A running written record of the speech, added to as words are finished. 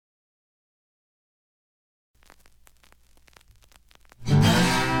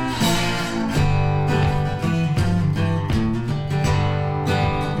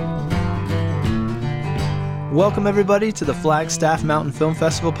Welcome everybody to the Flagstaff Mountain Film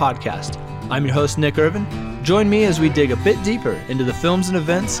Festival podcast. I'm your host, Nick Irvin. Join me as we dig a bit deeper into the films and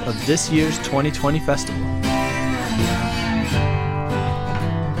events of this year's 2020 festival.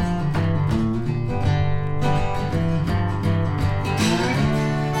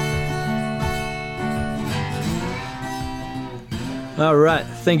 All right,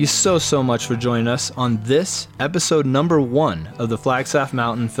 thank you so much for joining us on this episode number 1 of the Flagstaff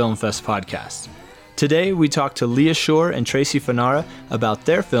Mountain Film Fest podcast. Today, we talk to Leah Shore and Tracy Fanara about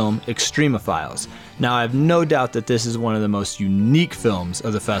their film, Extremophiles. Now, I have no doubt that this is one of the most unique films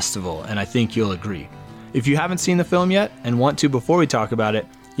of the festival, and I think you'll agree. If you haven't seen the film yet and want to before we talk about it,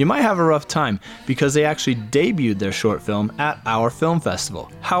 you might have a rough time because they actually debuted their short film at our film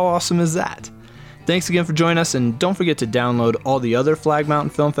festival. How awesome is that? Thanks again for joining us, and don't forget to download all the other Flag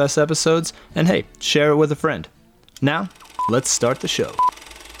Mountain Film Fest episodes, and hey, share it with a friend. Now, let's start the show.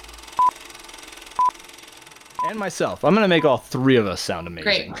 And myself. I'm going to make all three of us sound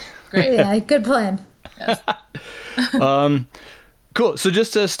amazing. Great. Yeah, good plan. Yes. Cool. So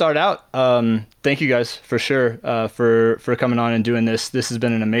just to start out, thank you guys for sure for coming on and doing this. This has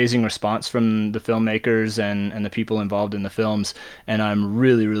been an amazing response from the filmmakers and the people involved in the films, and I'm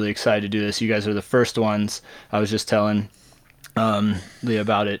really excited to do this. You guys are the first ones. I was just telling Leah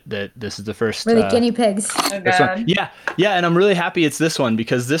about it, that this is the first. We're the guinea pigs. Oh, God. Yeah, and I'm really happy it's this one,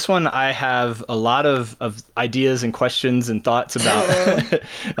 because this one I have a lot of ideas and questions and thoughts about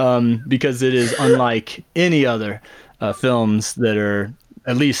because it is unlike any other films that are,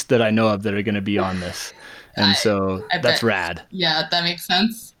 at least that I know of, that are going to be on this. And that's rad. Yeah, that makes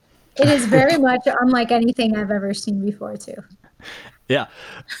sense. It is very much unlike anything I've ever seen before, too. Yeah.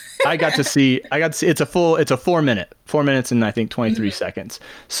 I got to see, it's a 4 minutes and I think 23 seconds.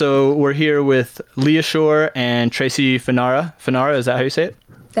 So we're here with Leah Shore and Tracy Fanara. Fanara, is that how you say it?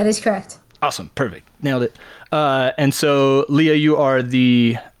 That is correct. Awesome. Perfect. Nailed it. And so Leah, you're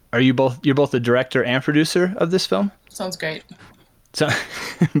both the director and producer of this film? Sounds great. So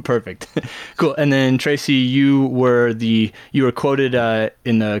perfect. Cool. And then Tracy, you were quoted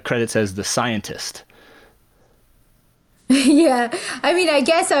in the credits as the scientist. Yeah. I mean, I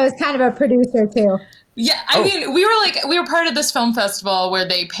guess I was kind of a producer, too. Yeah, I mean, we were part of this film festival where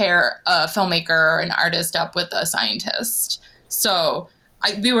they pair a filmmaker or an artist up with a scientist. So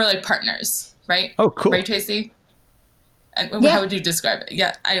we were like partners, right? Oh, cool. Right, Tracy? And Yeah. how would you describe it?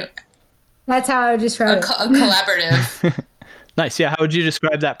 Yeah, That's how I would describe it. a collaborative. Nice. Yeah. How would you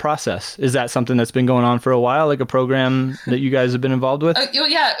describe that process? Is that something that's been going on for a while, like a program that you guys have been involved with?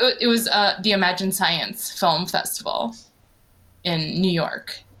 It was the Imagine Science Film Festival in New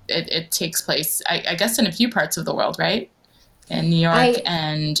York. It takes place, I guess, in a few parts of the world, right? In New York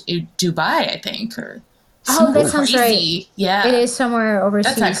and Dubai, I think. Oh, that sounds crazy. right. Yeah. It is somewhere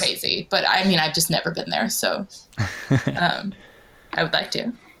overseas. That's not crazy, but I mean, I've just never been there, so I would like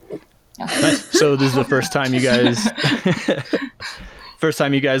to. Yeah. Nice. So this is the first time you guys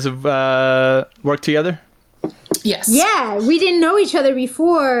have worked together? Yes. Yeah, we didn't know each other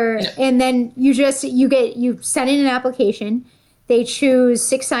before, and then you send in an application. They choose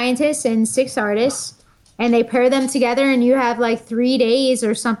 6 scientists and 6 artists, and they pair them together, and you have like 3 days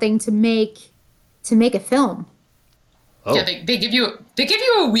or something to make a film. Oh. Yeah, they give you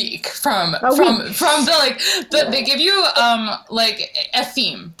a week from they give you like a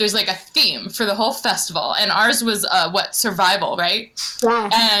theme. There's like a theme for the whole festival, and ours was survival, right? Yeah.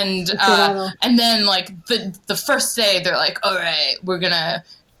 And then like the first day they're like, all right, we're gonna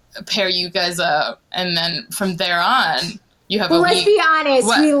pair you guys up, and then from there on you have a week. Let's be honest.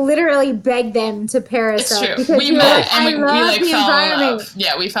 What? We literally begged them to pair us up. It's true. We met and we fell in environment. love.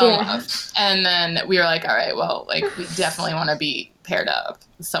 Yeah, we fell in love. And then we were like, all right, well, like we definitely want to be paired up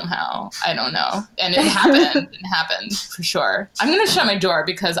somehow. I don't know. And it happened. It happened for sure. I'm going to shut my door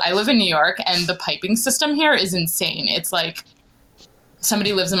because I live in New York and the piping system here is insane. It's like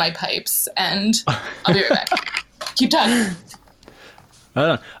somebody lives in my pipes, and I'll be right back. Keep talking. I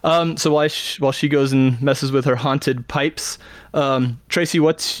don't know. So while she goes and messes with her haunted pipes, Tracy,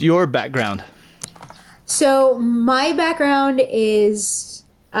 what's your background? So my background is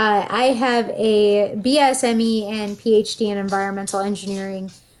I have a BSME and PhD in environmental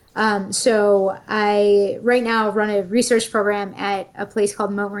engineering. So I right now run a research program at a place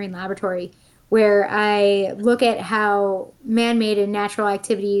called Mote Marine Laboratory, where I look at how man-made and natural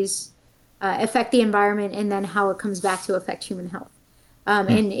activities affect the environment, and then how it comes back to affect human health.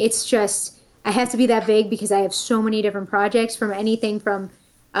 And it's just, I have to be that big because I have so many different projects, from anything from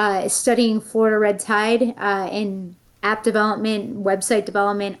studying Florida red tide and app development, website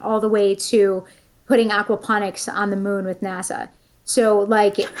development, all the way to putting aquaponics on the moon with NASA. So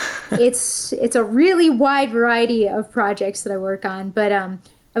like it's a really wide variety of projects that I work on. But I've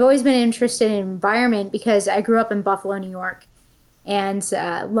always been interested in environment because I grew up in Buffalo, New York, and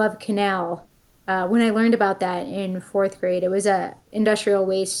Love Canal. When I learned about that in fourth grade, it was a industrial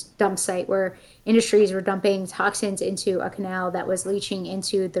waste dump site where industries were dumping toxins into a canal that was leaching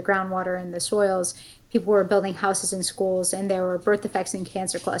into the groundwater and the soils. People were building houses and schools, and there were birth defects and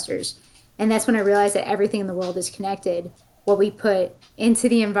cancer clusters. And that's when I realized that everything in the world is connected. What we put into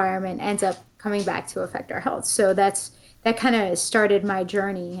the environment ends up coming back to affect our health. So that kind of started my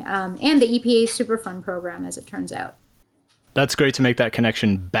journey, and the EPA Superfund program, as it turns out. That's great to make that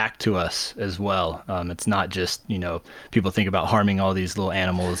connection back to us as well. It's not just, people think about harming all these little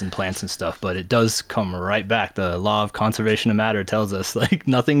animals and plants and stuff, but it does come right back. The law of conservation of matter tells us like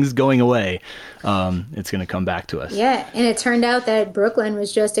nothing's going away. It's going to come back to us. Yeah. And it turned out that Brooklyn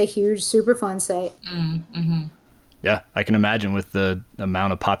was just a huge Superfund site. Mm-hmm. Yeah, I can imagine with the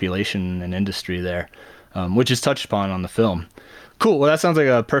amount of population and industry there, which is touched upon on the film. Cool. Well, that sounds like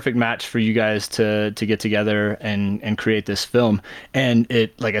a perfect match for you guys to get together and create this film. And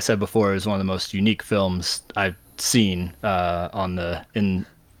it, like I said before, is one of the most unique films I've seen in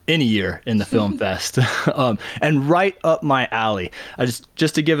any year in the film fest, and right up my alley. I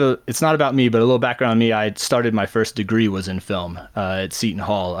just to give it's not about me, but a little background on me. I started my first degree was in film at Seton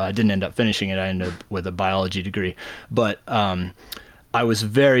Hall. I didn't end up finishing it. I ended up with a biology degree, but I was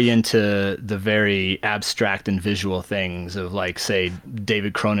very into the very abstract and visual things of, like, say,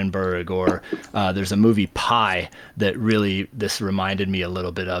 David Cronenberg, or there's a movie Pi that really this reminded me a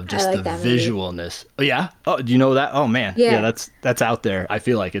little bit of, just the visualness. Oh, yeah? Oh, do you know that? Oh, man. Yeah, that's out there. I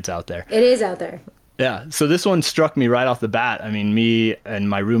feel like it's out there. It is out there. Yeah. So this one struck me right off the bat. I mean, me and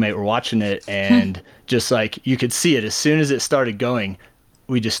my roommate were watching it, and just like you could see it as soon as it started going,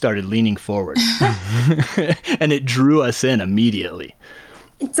 we just started leaning forward and it drew us in immediately.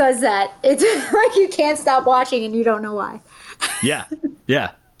 It does that. It's like you can't stop watching and you don't know why. Yeah.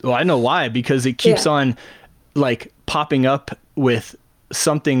 Well, I know why, because it keeps on like popping up with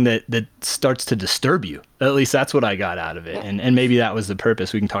something that starts to disturb you. At least that's what I got out of it. Yeah. And maybe that was the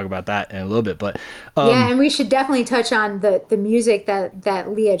purpose. We can talk about that in a little bit, but and we should definitely touch on the music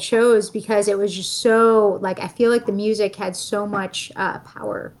that Leah chose, because it was just so, like, I feel like the music had so much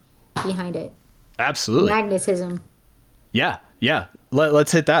power behind it. Absolutely. Magnetism. Yeah.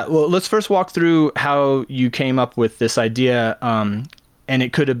 Let's hit that. Well, let's first walk through how you came up with this idea. And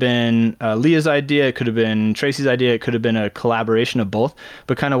it could have been Leah's idea, it could have been Tracy's idea, it could have been a collaboration of both.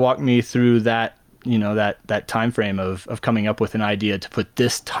 But kind of walk me through that, that time frame of coming up with an idea to put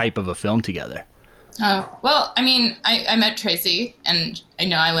this type of a film together. Oh, well, I mean, I met Tracy, and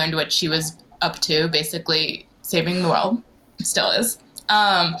I learned what she was up to, basically saving the world, still is.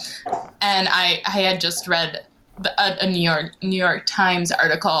 And I had just read a New York Times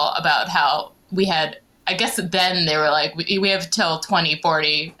article about how we had, I guess then they were like, we have till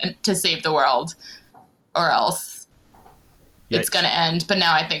 2040 to save the world, or else it's going to end. But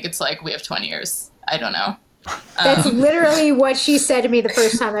now I think it's like we have 20 years. I don't know. That's literally what she said to me the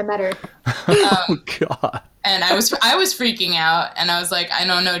first time I met her. Oh, God. And I was freaking out, and I was like, I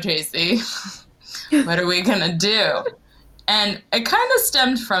don't know, Tracy. What are we going to do? And it kind of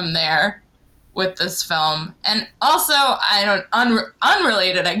stemmed from there with this film. And also,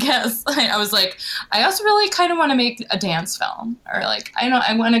 unrelated, I guess, I was like, I also really kind of want to make a dance film, or like,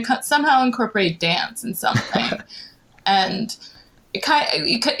 I want to somehow incorporate dance in something. And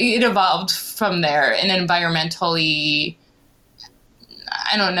it evolved from there, an environmentally,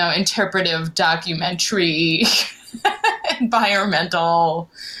 I don't know, interpretive documentary, environmental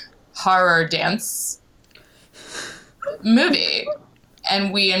horror dance movie.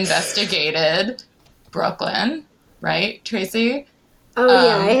 And we investigated Brooklyn, right, Tracy? Oh,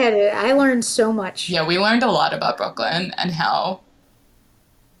 yeah, I learned so much. Yeah, we learned a lot about Brooklyn and how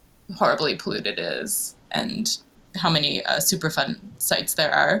horribly polluted it is, and how many Superfund sites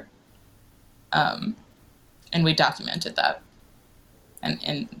there are. And we documented that.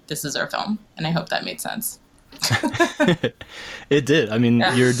 And this is our film, and I hope that made sense. It did. I mean,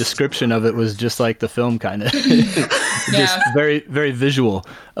 your description of it was just like the film, kind of. Just very, very visual.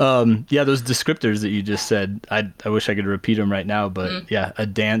 Those descriptors that you just said, I wish I could repeat them right now, but a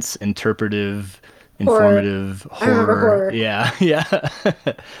dance, interpretive, informative, horror. Yeah.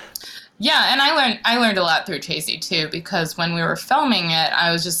 Yeah, and I learned a lot through Tracy too, because when we were filming it,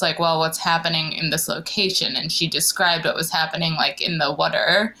 I was just like, well, what's happening in this location? And she described what was happening, like, in the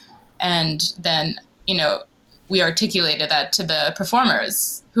water, and then we articulated that to the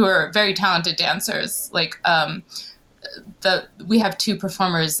performers, who are very talented dancers. Like, we have two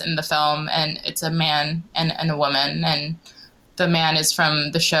performers in the film, and it's a man and a woman, and the man is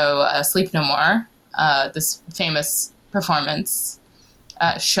from the show Sleep No More, this famous performance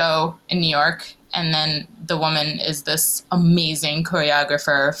show in New York. And then the woman is this amazing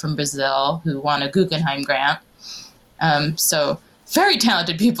choreographer from Brazil who won a Guggenheim grant. So very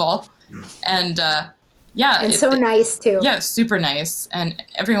talented people. And and so nice too. Yeah, super nice. And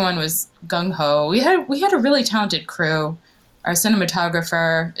everyone was gung-ho. We had a really talented crew. Our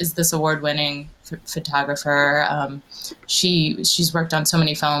cinematographer is this award-winning photographer. She's worked on so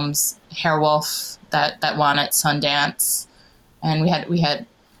many films, Hairwolf that won at Sundance. And we had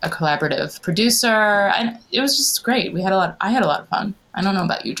a collaborative producer, and it was just great. I had a lot of fun. I don't know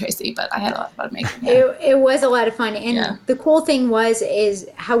about you, Tracy, but I had a lot of fun making it. It was a lot of fun, and the cool thing is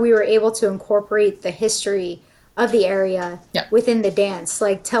how we were able to incorporate the history of the area within the dance.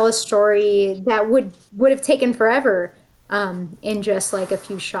 Like, tell a story that would have taken forever in just like a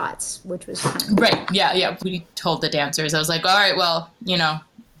few shots, which was fun. Right. Yeah. We told the dancers, I was like, all right, well,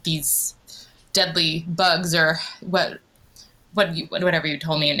 these deadly bugs or whatever you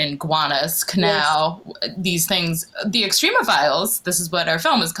told me in iguanas, canal, these things, the extremophiles, this is what our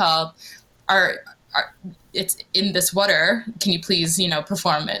film is called, are it's in this water. Can you please,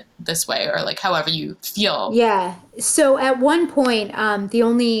 perform it this way, or like however you feel? Yeah. So at one point,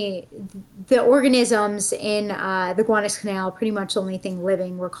 the organisms in the Gowanus Canal, pretty much the only thing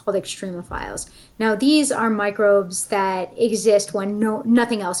living, were called extremophiles. Now, these are microbes that exist when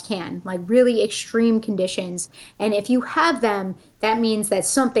nothing else can, like really extreme conditions. And if you have them, that means that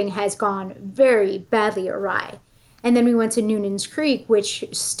something has gone very badly awry. And then we went to Noonan's Creek, which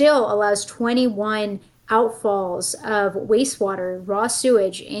still allows 21 outfalls of wastewater, raw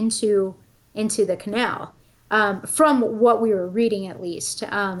sewage into the canal. From what we were reading, at least.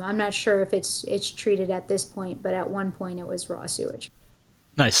 I'm not sure if it's treated at this point, but at one point it was raw sewage.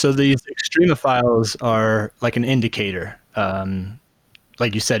 Nice. So these extremophiles are like an indicator.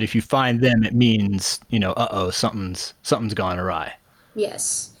 Like you said, if you find them, it means, something's gone awry.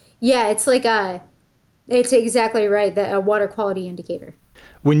 Yes. Yeah, it's like it's exactly right, a water quality indicator.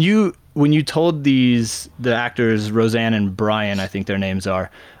 When you told the actors, Roseanne and Brian, I think their names are,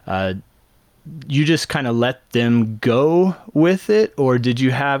 you just kind of let them go with it, or did you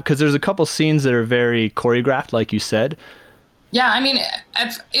have, because there's a couple scenes that are very choreographed, like you said. Yeah, I mean,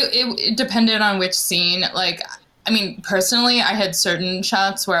 it depended on which scene. Like, I mean, personally, I had certain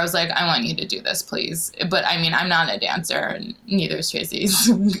shots where I was like, I want you to do this, please. But I mean, I'm not a dancer, and neither is Tracy.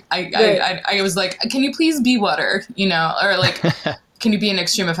 I was like, can you please be water, or like, can you be an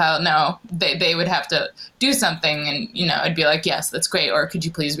extremophile? No, they would have to do something, and I'd be like, yes, that's great. Or could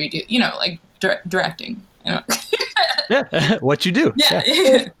you please redo, like directing. Yeah, what you do.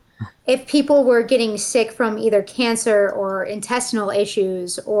 Yeah. If people were getting sick from either cancer or intestinal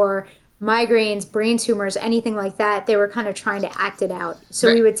issues or migraines, brain tumors, anything like that, they were kind of trying to act it out.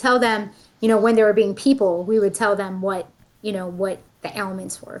 So we would tell them, when they were being people, we would tell them what the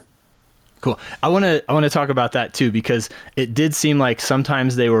ailments were. Cool. I want to talk about that too, because it did seem like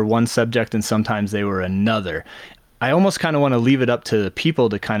sometimes they were one subject and sometimes they were another. I almost kind of want to leave it up to the people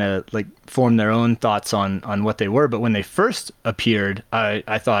to kind of like form their own thoughts on what they were. But when they first appeared,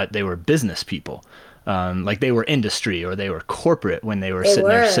 I thought they were business people. Like they were industry or they were corporate when they were sitting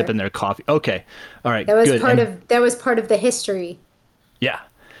there sipping their coffee. Okay. All right. That was good. That was part of the history. Yeah.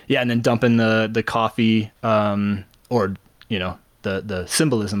 Yeah. And then dumping the coffee, or, the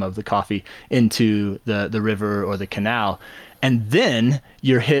symbolism of the coffee into the river or the canal. And then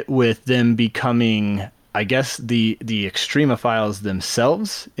you're hit with them becoming, I guess, the extremophiles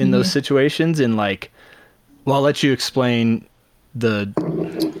themselves in those situations. And like, well, I'll let you explain the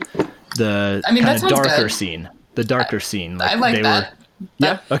kind of darker scene. The darker scene. Like I like that.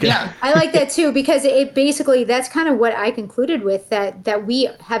 Yeah. Okay. Yeah. I like that too, because it basically, that's kind of what I concluded with, that we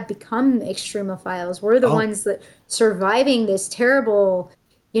have become extremophiles. We're the ones that surviving this terrible,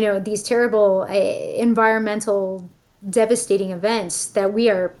 these terrible environmental devastating events that we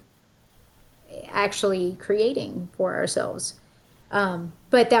are actually creating for ourselves.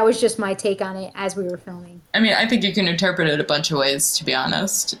 But that was just my take on it as we were filming. I mean, I think you can interpret it a bunch of ways, to be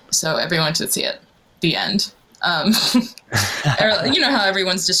honest. So everyone should see it. The end. Or, how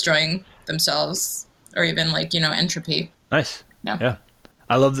everyone's destroying themselves, or even like, entropy. Nice. Yeah.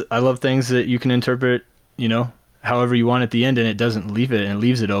 I love things that you can interpret, however you want at the end, and it doesn't leave it, and it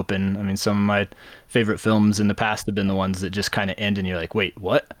leaves it open. I mean, some of my favorite films in the past have been the ones that just kind of end and you're like, wait,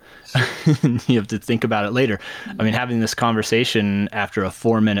 what? You have to think about it later. I mean, having this conversation after a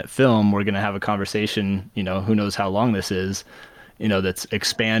 4-minute film, we're going to have a conversation, who knows how long this is, that's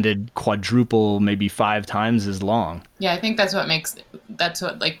expanded quadruple, maybe 5 times as long. Yeah, I think that's what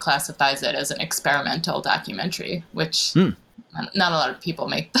like classifies it as an experimental documentary, which not a lot of people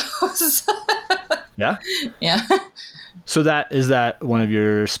make those. Yeah. Yeah. So is that one of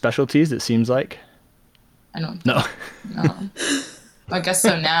your specialties? It seems like. I don't. No. No. I guess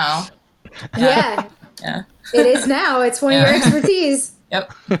so now. Yeah. Yeah. It is now. It's one of your expertise.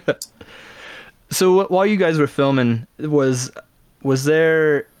 Yep. So while you guys were filming, was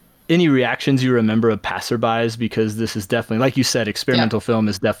there any reactions you remember of passerbys? Because this is definitely, like you said, experimental film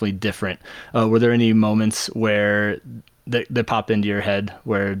is definitely different. Were there any moments where that popped into your head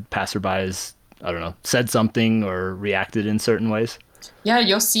where passerbys, I don't know, said something or reacted in certain ways? Yeah,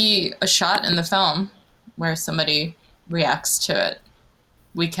 you'll see a shot in the film where somebody reacts to it.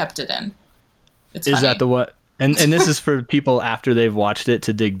 We kept it in. It's Is funny. that the what? And this is for people after they've watched it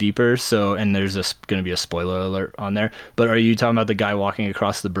to dig deeper. So, and there's going to be a spoiler alert on there. But are you talking about the guy walking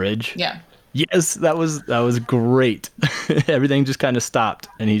across the bridge? Yeah. Yes, that was great. Everything just kind of stopped,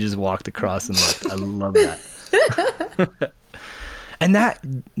 and he just walked across and left. I love that. And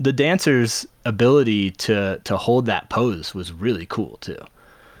the dancer's ability to hold that pose was really cool too.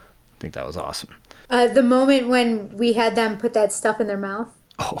 I think that was awesome. The moment when we had them put that stuff in their mouth.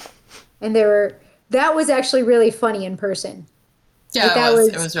 Oh. And that was actually really funny in person. Yeah, like,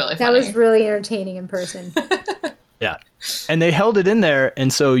 it was really funny. That was really entertaining in person. Yeah. And they held it in there,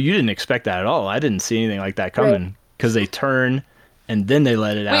 and so you didn't expect that at all. I didn't see anything like that coming because they turn and then they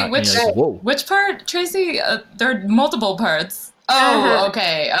let it out. Wait, whoa. which part, Tracy? There are multiple parts. Oh,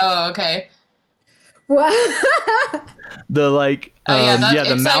 okay. Oh, okay. What? The like, the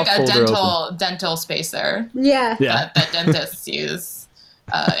it's mouth like a holder dental spacer. Yeah. That dentists use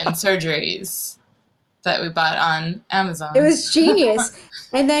in surgeries that we bought on Amazon. It was genius.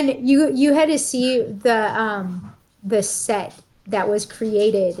 And then you had to see the set that was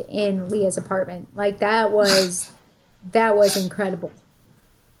created in Leah's apartment. Like that was incredible.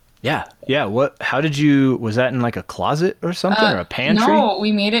 Yeah. How did was that in like a closet or something or a pantry? No,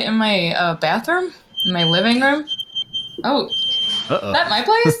 we made it in my bathroom, in my living room. Oh, Uh-oh. is that my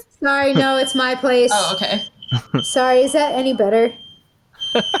place? Sorry, no, it's my place. Oh, okay. Sorry, is that any better?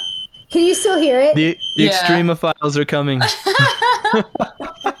 Can you still hear it? The extremophiles are coming.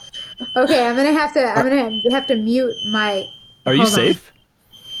 Okay, I'm gonna have to mute my. Are you safe?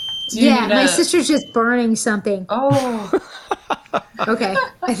 Yeah, my sister's just burning something. Oh. Okay,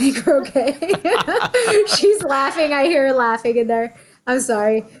 I think we're okay. She's laughing. I hear her laughing in there. I'm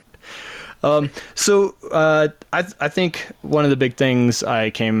sorry. So I think one of the big things I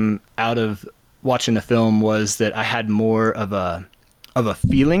came out of watching the film was that I had more of a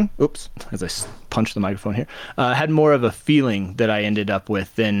feeling. Oops, as I punched the microphone here, I had more of a feeling that I ended up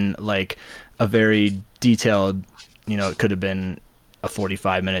with than like a very detailed. It could have been a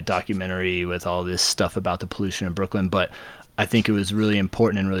 45-minute documentary with all this stuff about the pollution in Brooklyn, but I think it was really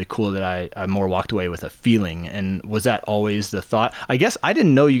important and really cool that I more walked away with a feeling. And was that always the thought? I guess I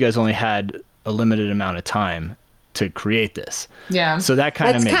didn't know you guys only had a limited amount of time to create this. Yeah. So that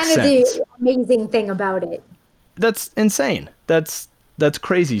kind of makes sense. That's kind of the amazing thing about it. That's insane. That's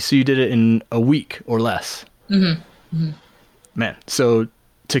crazy. So you did it in a week or less. Mm-hmm. Mm-hmm. Man, so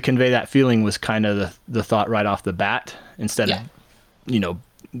to convey that feeling was kind of the thought right off the bat instead of,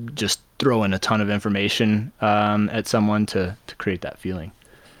 just throwing a ton of information at someone to create that feeling.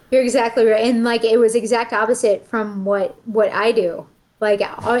 You're exactly right. And like it was exact opposite from what I do. Like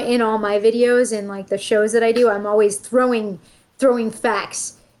in all my videos and like the shows that I do, I'm always throwing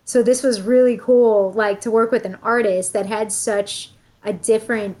facts. So this was really cool, like to work with an artist that had such a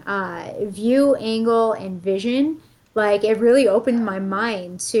different view, angle, and vision. Like it really opened my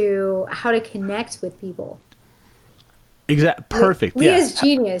mind to how to connect with people. Perfect. Leah's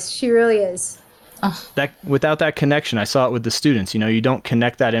genius. She really is. That without that connection, I saw it with the students. You don't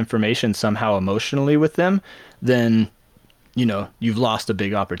connect that information somehow emotionally with them, then you've lost a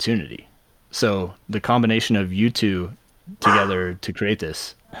big opportunity. So the combination of you two together to create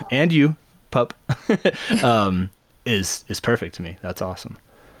this, and you, pup, is perfect to me. That's awesome.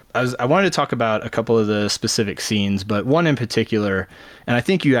 I wanted to talk about a couple of the specific scenes, but one in particular, and I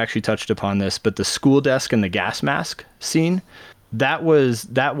think you actually touched upon this, but the school desk and the gas mask scene, that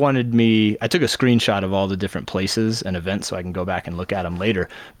wanted me, I took a screenshot of all the different places and events so I can go back and look at them later,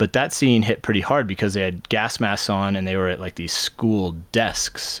 but that scene hit pretty hard because they had gas masks on and they were at like these school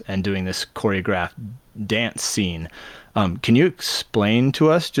desks and doing this choreographed dance scene. Can you explain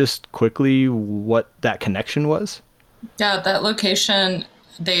to us just quickly what that connection was? Yeah, that location,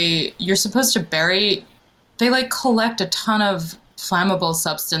 you're supposed to bury, they like collect a ton of flammable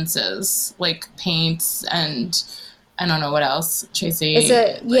substances like paints and I don't know what else, Tracy.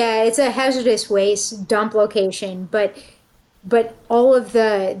 It's a hazardous waste dump location, but but all of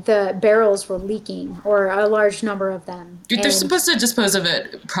the barrels were leaking, or a large number of them. They're supposed to dispose of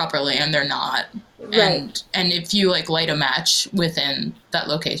it properly, and they're not. Right. And if you like light a match within that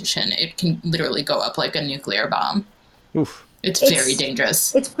location, it can literally go up like a nuclear bomb. Oof. It's very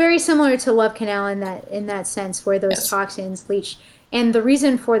dangerous. It's very similar to Love Canal in that sense, where those toxins leach. And the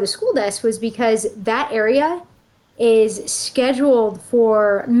reason for the school desk was because that area is scheduled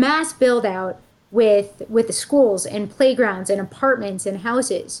for mass build out with the schools and playgrounds and apartments and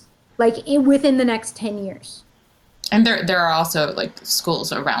houses, like within the next 10 years. And there are also like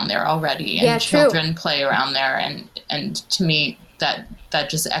schools around there already, and children play around there, and to me that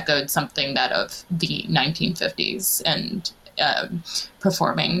just echoed something that of the 1950s and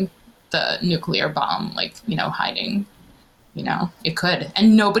performing the nuclear bomb, like, you know, hiding, you know, it could,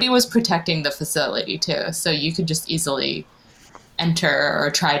 and nobody was protecting the facility too, so you could just easily enter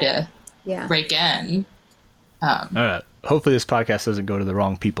or try to break in. All right. Hopefully this podcast doesn't go to the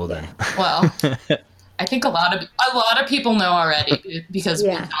wrong people then. Well, I think a lot of people know already because we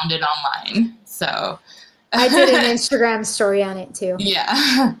found it online. So I did an Instagram story on it too.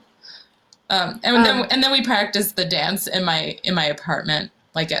 Yeah. And then we practiced the dance in my apartment,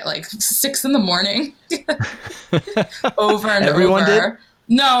 like at like 6 a.m. over and Everyone over. Did?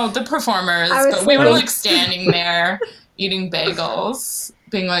 No, the performers, but we were like standing there eating bagels,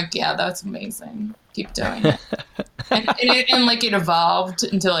 being like, yeah, that's amazing. Keep doing it. and like it evolved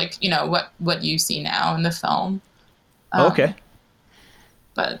into like, you know, what you see now in the film. Okay.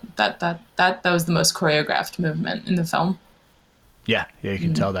 But that was the most choreographed movement in the film. Yeah, you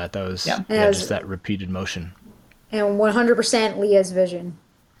can tell that was just that repeated motion. And 100% Leah's vision.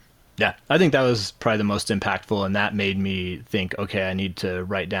 Yeah, I think that was probably the most impactful, and that made me think, okay, I need to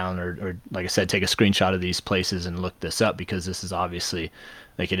write down or like I said, take a screenshot of these places and look this up, because this is obviously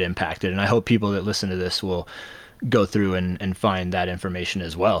like it impacted. And I hope people that listen to this will go through and find that information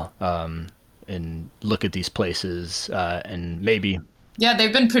as well, and look at these places and maybe... Yeah,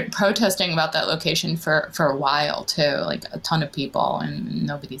 they've been protesting about that location for a while too, like a ton of people, and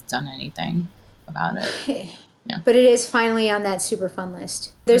nobody's done anything about it. Yeah. But it is finally on that Superfund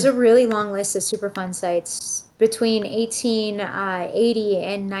list. There's a really long list of Superfund sites. Between 1880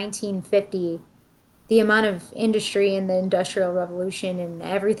 and 1950, the amount of industry in the Industrial Revolution and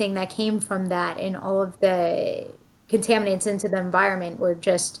everything that came from that and all of the contaminants into the environment were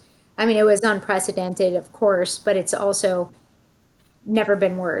just, I mean, it was unprecedented, of course, but it's also never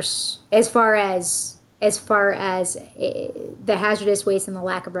been worse as far as the hazardous waste and the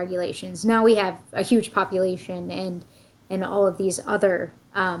lack of regulations. Now we have a huge population and all of these other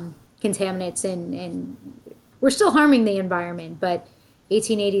contaminants, and we're still harming the environment. But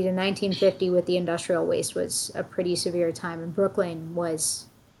 1880 to 1950 with the industrial waste was a pretty severe time, and Brooklyn was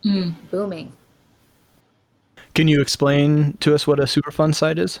booming. Can you explain to us what a Superfund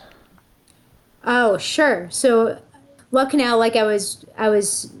site is? Oh, sure. So Love Canal, like I was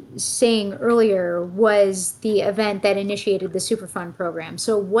saying earlier, was the event that initiated the Superfund program.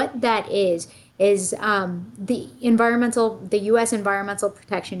 So what that is the U.S. Environmental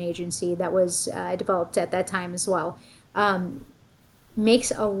Protection Agency that was developed at that time as well,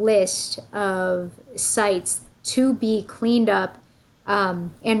 makes a list of sites to be cleaned up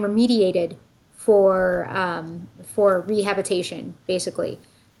and remediated for rehabilitation, basically.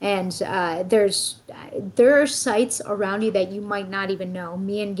 And there are sites around you that you might not even know.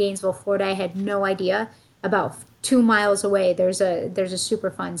 Me in Gainesville, Florida, I had no idea. About 2 miles away, there's a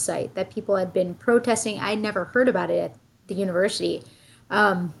Superfund site that people had been protesting. I never heard about it at the university,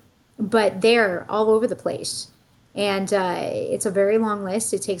 but they're all over the place. And it's a very long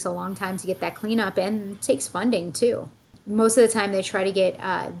list. It takes a long time to get that cleanup, and it takes funding too. Most of the time, they try to get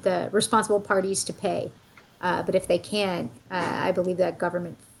the responsible parties to pay. But if they can't, I believe that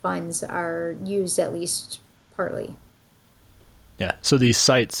government funds are used at least partly. Yeah. So these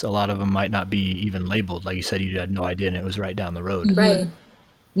sites, a lot of them might not be even labeled. Like you said, you had no idea, and it was right down the road. Right.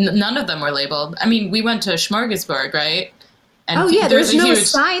 None of them were labeled. I mean, we went to Smorgasburg, right? And there's no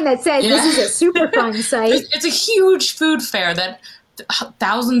sign that says this is a Superfund site. It's a huge food fair that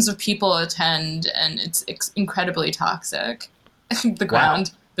thousands of people attend, and it's incredibly toxic. The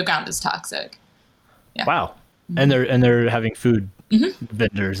ground is toxic. Yeah. Wow. And they're having food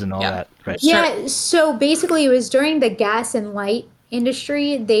vendors and all that, right? Yeah, so basically it was during the gas and light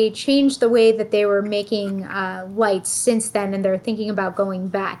industry. They changed the way that they were making lights since then, and they're thinking about going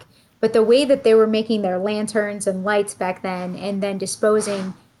back. But the way that they were making their lanterns and lights back then, and then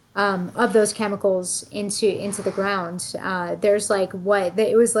disposing of those chemicals into the ground, there's like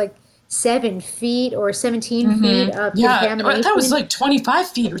it was like 7 feet or 17 feet of Yeah, contamination. that was like 25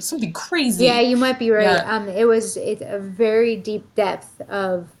 feet or something crazy. Yeah, you might be right. Yeah. It's a very deep depth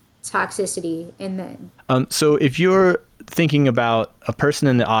of toxicity in that. So if you're thinking about a person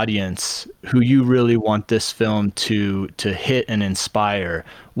in the audience who you really want this film to hit and inspire,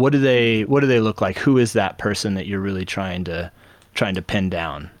 what do they look like? Who is that person that you're really trying to pin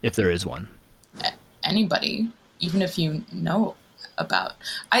down, if there is one? Anybody, even if you know about.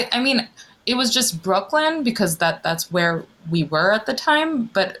 I mean, it was just Brooklyn because that's where we were at the time,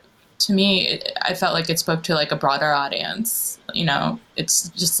 but to me, I felt like it spoke to like a broader audience. You know, it's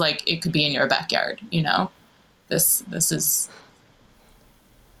just like it could be in your backyard. You know, this is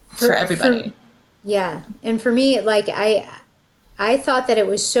for everybody. Yeah, and for me, like I thought that it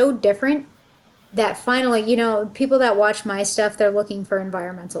was so different that finally, people that watch my stuff, they're looking for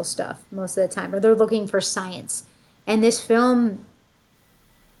environmental stuff most of the time, or they're looking for science. And this film,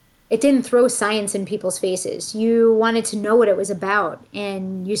 it didn't throw science in people's faces. You wanted to know what it was about,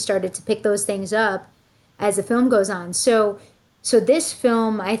 and you started to pick those things up as the film goes on. So this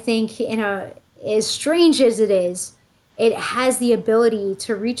film, I think, as strange as it is, it has the ability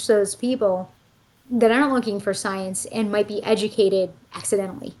to reach those people that aren't looking for science and might be educated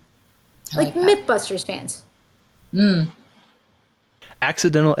accidentally, like Mythbusters fans.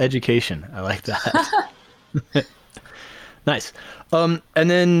 Accidental education. I like that. Nice. And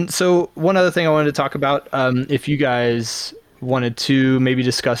then, so one other thing I wanted to talk about, if you guys wanted to maybe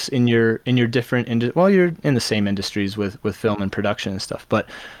discuss in your different, you're in the same industries with film and production and stuff, but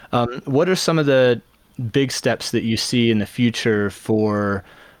what are some of the big steps that you see in the future for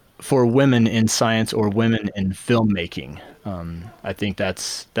women in science or women in filmmaking? I think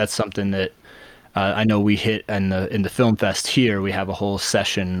that's something that I know we hit in the Film Fest here. We have a whole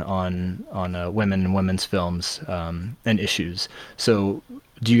session on women and women's films and issues. So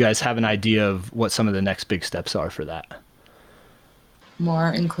do you guys have an idea of what some of the next big steps are for that?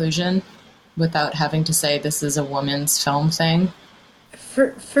 More inclusion without having to say this is a woman's film thing.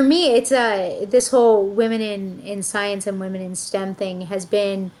 For me, it's this whole women in science and women in STEM thing has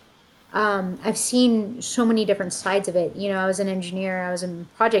been, I've seen so many different sides of it. I was an engineer, I was in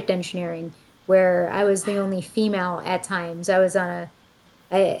project engineering, where I was the only female at times. I was on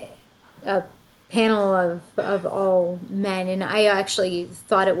a panel of all men, and I actually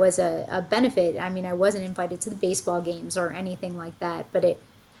thought it was a benefit. I mean, I wasn't invited to the baseball games or anything like that,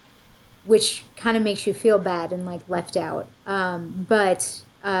 which kind of makes you feel bad and like left out. But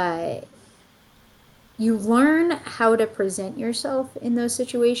you learn how to present yourself in those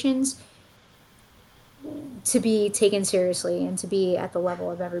situations to be taken seriously and to be at the level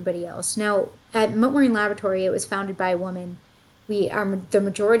of everybody else. Now, at Mote Marine Laboratory, it was founded by a woman. The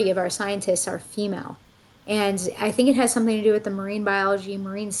majority of our scientists are female. And I think it has something to do with the marine biology,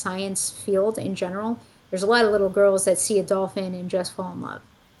 marine science field in general. There's a lot of little girls that see a dolphin and just fall in love.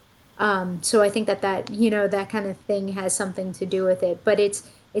 So I think that kind of thing has something to do with it. But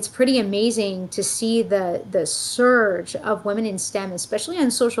it's pretty amazing to see the surge of women in STEM, especially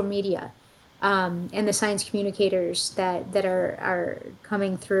on social media. And the science communicators that are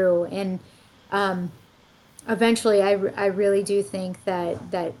coming through, and eventually, I really do think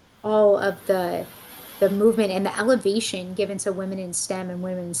that all of the movement and the elevation given to women in STEM and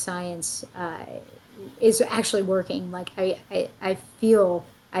women in science is actually working. Like I feel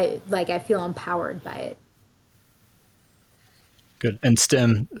empowered by it. Good. And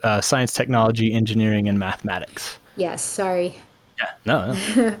STEM, science, technology, engineering, and mathematics. Yes. Sorry. Yeah.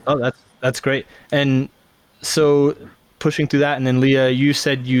 No. Oh, that's great. And so pushing through that, and then Leah, you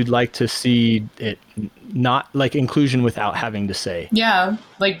said you'd like to see it not like inclusion without having to say. Yeah,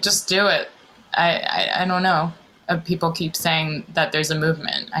 like just do it. I don't know. People keep saying that there's a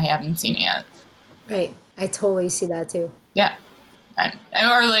movement. I haven't seen it yet. Right. I totally see that too. Yeah.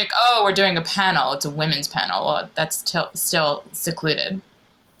 Or like, oh, we're doing a panel. It's a women's panel. Well, that's still secluded.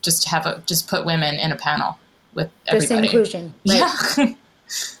 Just put women in a panel with everybody. Just inclusion. Right? Yeah.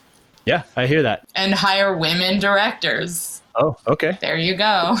 Yeah, I hear that. And hire women directors. Oh, okay. There you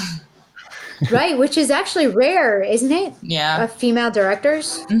go. Right, which is actually rare, isn't it? Yeah. Female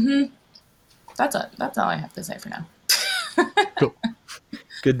directors. Mm-hmm. That's all I have to say for now. Cool.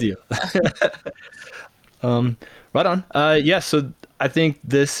 Good deal. Right on. Yeah, so I think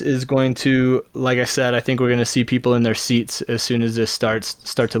this is going to, like I said, I think we're going to see people in their seats as soon as this start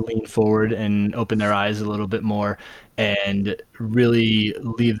to lean forward and open their eyes a little bit more and really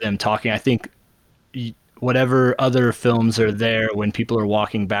leave them talking. I think whatever other films are there, when people are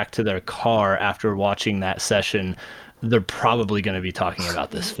walking back to their car after watching that session, they're probably going to be talking about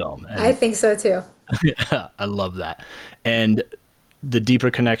this film. And I think so too. I love that. And the deeper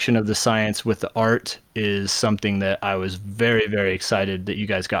connection of the science with the art is something that I was very, very excited that you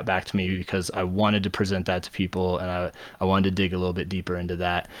guys got back to me, because I wanted to present that to people, and I wanted to dig a little bit deeper into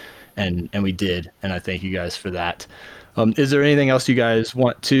that, and we did, and I thank you guys for that. Is there anything else you guys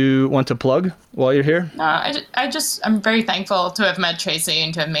want to plug while you're here? I'm very thankful to have met Tracy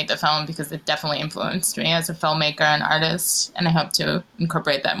and to have made the film, because it definitely influenced me as a filmmaker and artist, and I hope to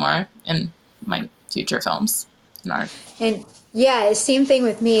incorporate that more in my future films and art. And yeah, same thing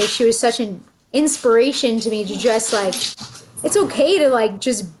with me. She was such an inspiration to me to just like, it's okay to like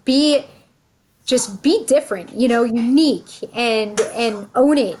just be different, you know, unique, and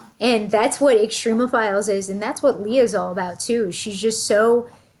own it. And that's what Extremophiles is, and that's what Leah's all about too. She's just so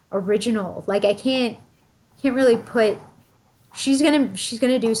original. Like I can't really put. She's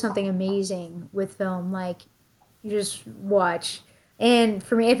gonna do something amazing with film. Like you just watch. And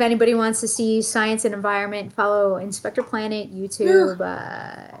for me, if anybody wants to see science and environment, follow Inspector Planet, YouTube,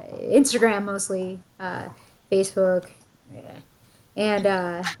 Instagram mostly, Facebook,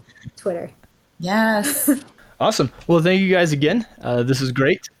 and Twitter. Yes. Awesome. Well, thank you guys again. This is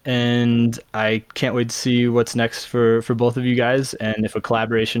great, and I can't wait to see what's next for both of you guys. And if a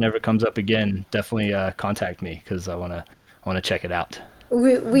collaboration ever comes up again, definitely contact me, because I wanna check it out.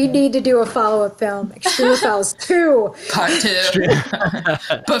 We need to do a follow-up film, Extremophiles 2. Part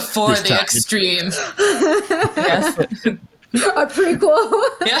 2. Before the extreme. Yes. A prequel.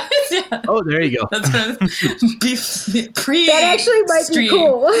 Yeah. Oh, there you go. That's gonna be pre. That actually might be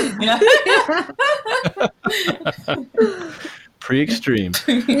cool. Yeah. Pre-extreme.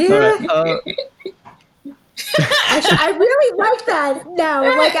 Yeah. All right, Actually, I really like that now.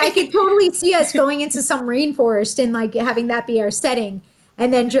 Like, I could totally see us going into some rainforest and like having that be our setting,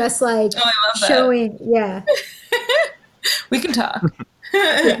 and then just like I love showing. Yeah. We can talk.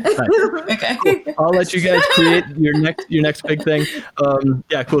 Okay. cool. I'll let you guys create your next big thing.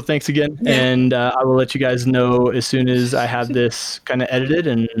 Yeah, cool. Thanks again, and I will let you guys know as soon as I have this kind of edited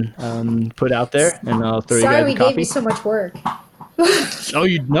and put out there, and I'll throw you guys a copy. Sorry, we gave you so much work. No,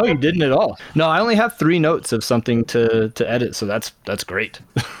 you didn't at all. No, I only have 3 notes of something to edit, so that's great.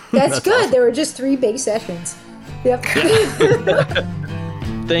 That's good. Awesome. There were just 3 big sessions. Yep.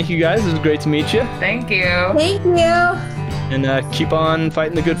 Thank you guys. It was great to meet you. Thank you. Thank you. And keep on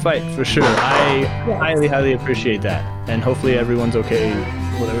fighting the good fight, for sure. I highly, highly appreciate that. And hopefully everyone's okay,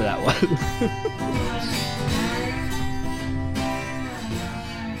 whatever that was.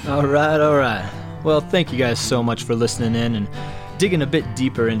 All right. Well, thank you guys so much for listening in and digging a bit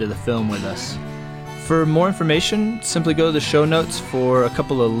deeper into the film with us. For more information, simply go to the show notes for a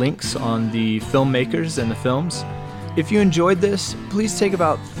couple of links on the filmmakers and the films. If you enjoyed this, please take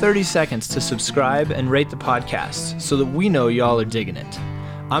about 30 seconds to subscribe and rate the podcast so that we know y'all are digging it.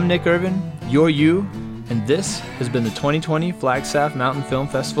 I'm Nick Irvin, you're you, and this has been the 2020 Flagstaff Mountain Film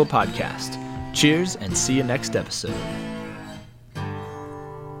Festival podcast. Cheers, and see you next episode.